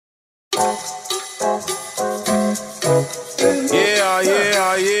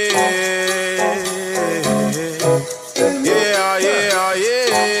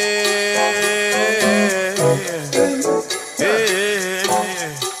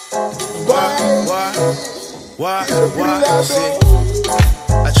What? See,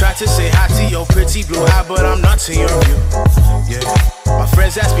 I tried to say hi to your pretty blue eye, but I'm not to your view. Yeah. My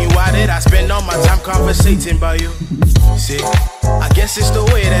friends ask me why did I spend all my time conversating about you. See, I guess it's the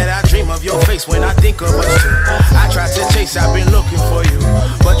way that I dream of your face when I think of us two. I tried to chase, I've been looking for you,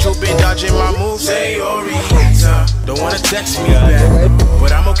 but you've been dodging my moves. Señorita, don't wanna text me back,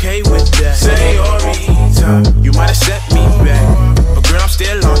 but I'm okay with that. Señorita, you might have set me back, but girl, I'm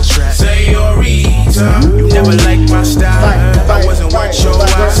still on track. Señorita, you never liked my style, I wasn't what your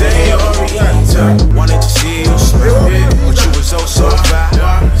wife. Señorita, wanted to see you smile, but you was oh so fine.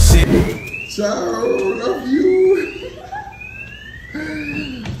 Ciao, love you.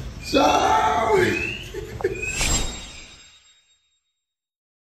 Ciao.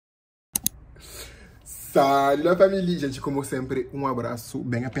 Salut família, gente, como sempre, um abraço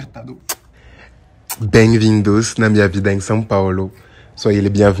bem apertado. Bem-vindos na Minha Vida em São Paulo. Soyez les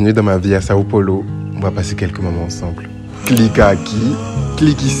bienvenus dans ma vie à São Paulo. On va passer quelques moments ensemble. Clique aqui,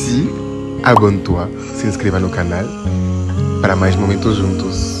 clique ici, abonne-toi, se inscreva no canal para mais momentos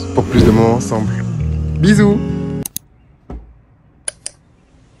juntos, pour plus de moments ensemble. Bisous!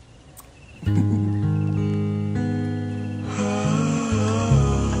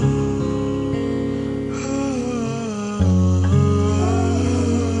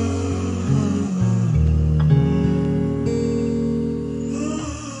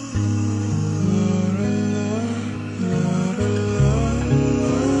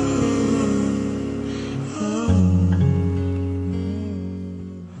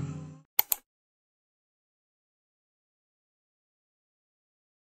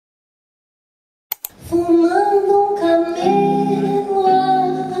 Fumando camelo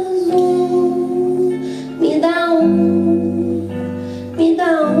azul, me dá me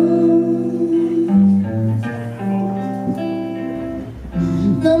dá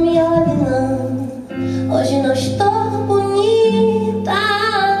Não me olhe não, hoje não estou bonita.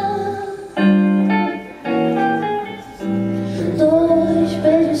 Dois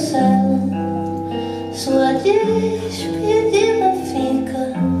beijos selam, sua despedida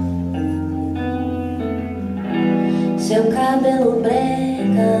fica. Seu cabelo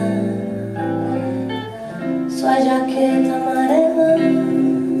brega, sua jaqueta amarela,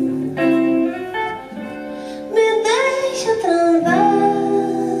 me deixa transar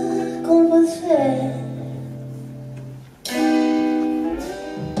com você.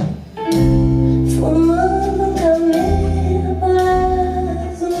 Fumando um camelo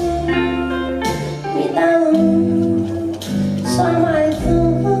azul, me dá só mais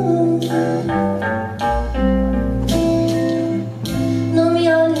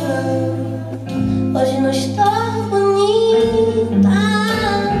Hoje não estou bonita.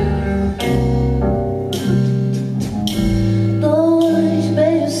 Dois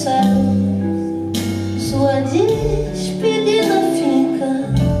beijos selam, sua despedida fica.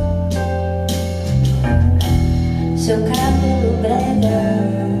 Seu cabelo brega,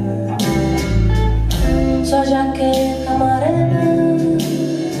 sua jaqueta amarela,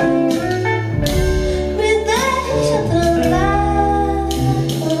 me deixa transar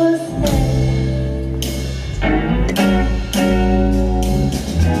com você.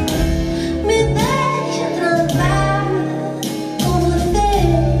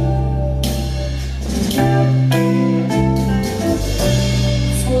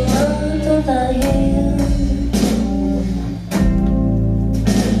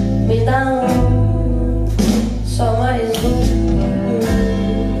 Me dá só mais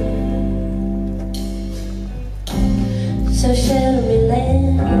Seu cheiro me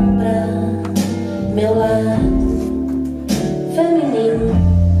lembra meu lado feminino,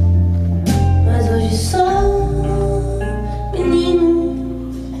 mas hoje sou menino.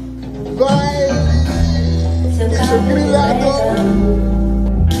 Vai! Seu cabelo brega,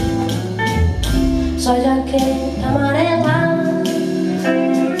 sua jaqueta amarela,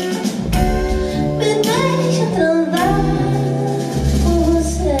 me deixa transar com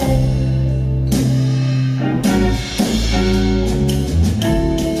você.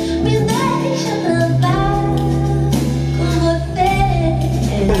 Me deixa transar com você.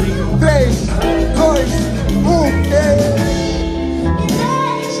 3, 2, 1, Me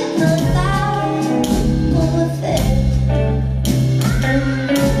deixa transar com você.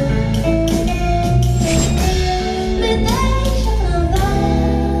 Me deixa transar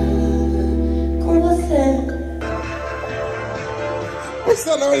com você.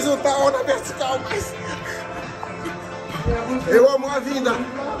 Isso não horizontal, na vertical, mas eu amo a vida.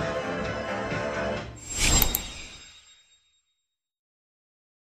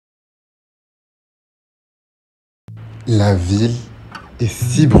 La ville est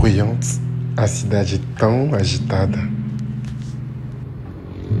si bruyante. A cidade tão agitada.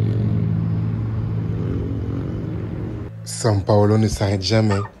 São Paulo ne s'arrête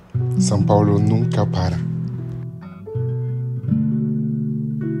jamais. São Paulo nunca para.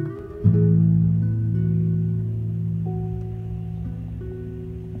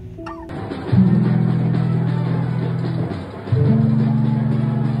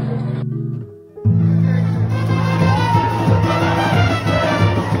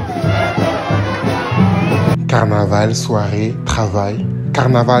 Carnaval, soirée, travail.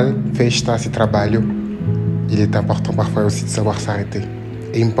 Carnaval, festa e trabalho. Il est important parfois aussi de savoir s'arrêter.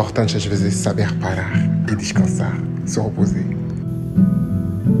 É importante às vezes saber parar e descansar, se reposer.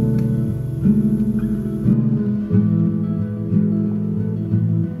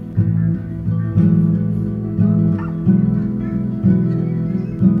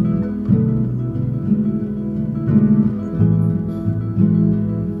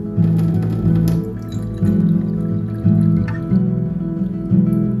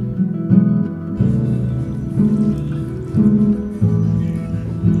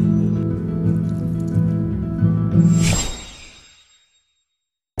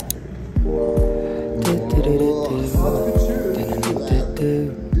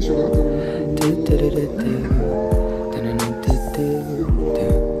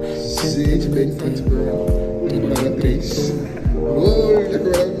 Gente, bem infantil. Para 3. Oi,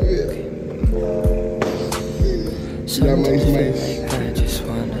 agora ver. Já mais.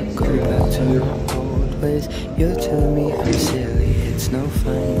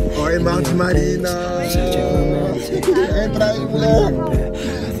 Oi, Marcos Marina. Entra aí, mulher.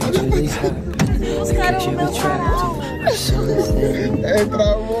 Os caras no meu canal. Entra,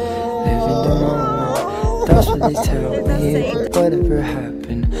 amor. That's what they tell me. Whatever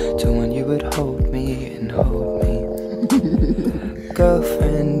happened to when you would hold me and hold me.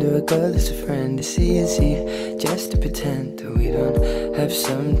 Girlfriend or a girl that's a friend, it's easy just to pretend that we don't have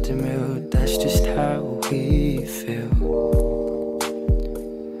something real. That's just how we feel.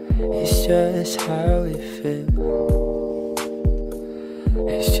 It's just how we feel.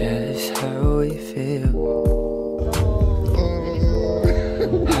 It's just how we feel.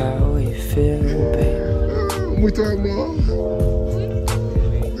 How we feel, babe. Muito amor.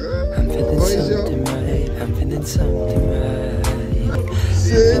 I'm feeling something right. I'm feeling something right.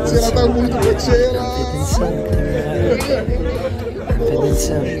 Gente, ela tá muito I'm feeling cocheira. something right. I'm feeling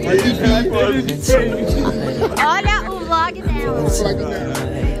something right. I'm feeling something right. Olha o vlog dela.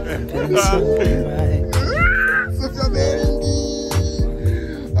 I'm feeling something right. Sofia Dengue.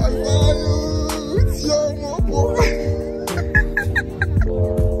 Azaio. Te amo, porra.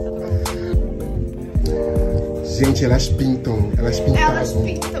 Gente, elas pintam.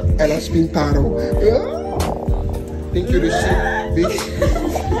 Elas pintaram. Thank you, the shit, bitch.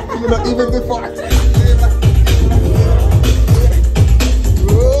 You're not even the fact.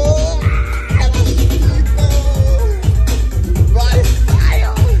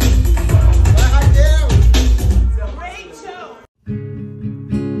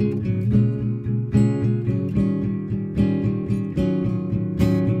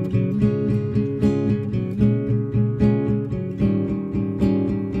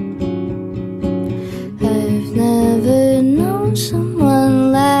 I've never known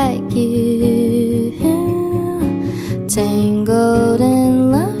someone like you, tangled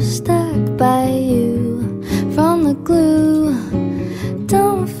in love, stuck by you from the glue.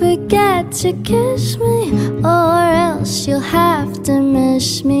 Don't forget to kiss me, or else you'll have to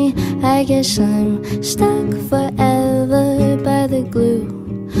miss me. I guess I'm stuck forever by the glue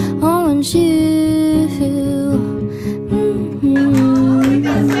on you.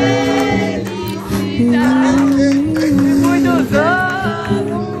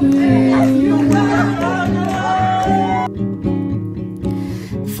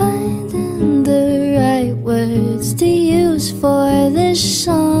 Finding the right words to use for this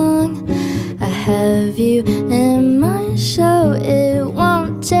song. I have you in mind, so it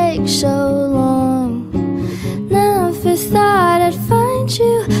won't take so long. Never thought I'd find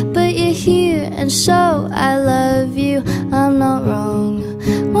you, but you're here, and so I love you. I'm not wrong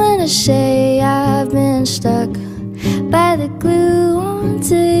when I say I've been stuck by the glue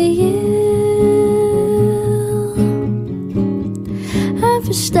onto you. I've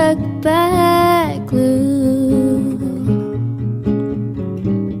been stuck by glue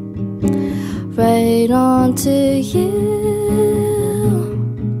right onto you.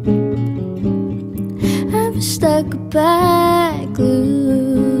 I've been stuck by glue.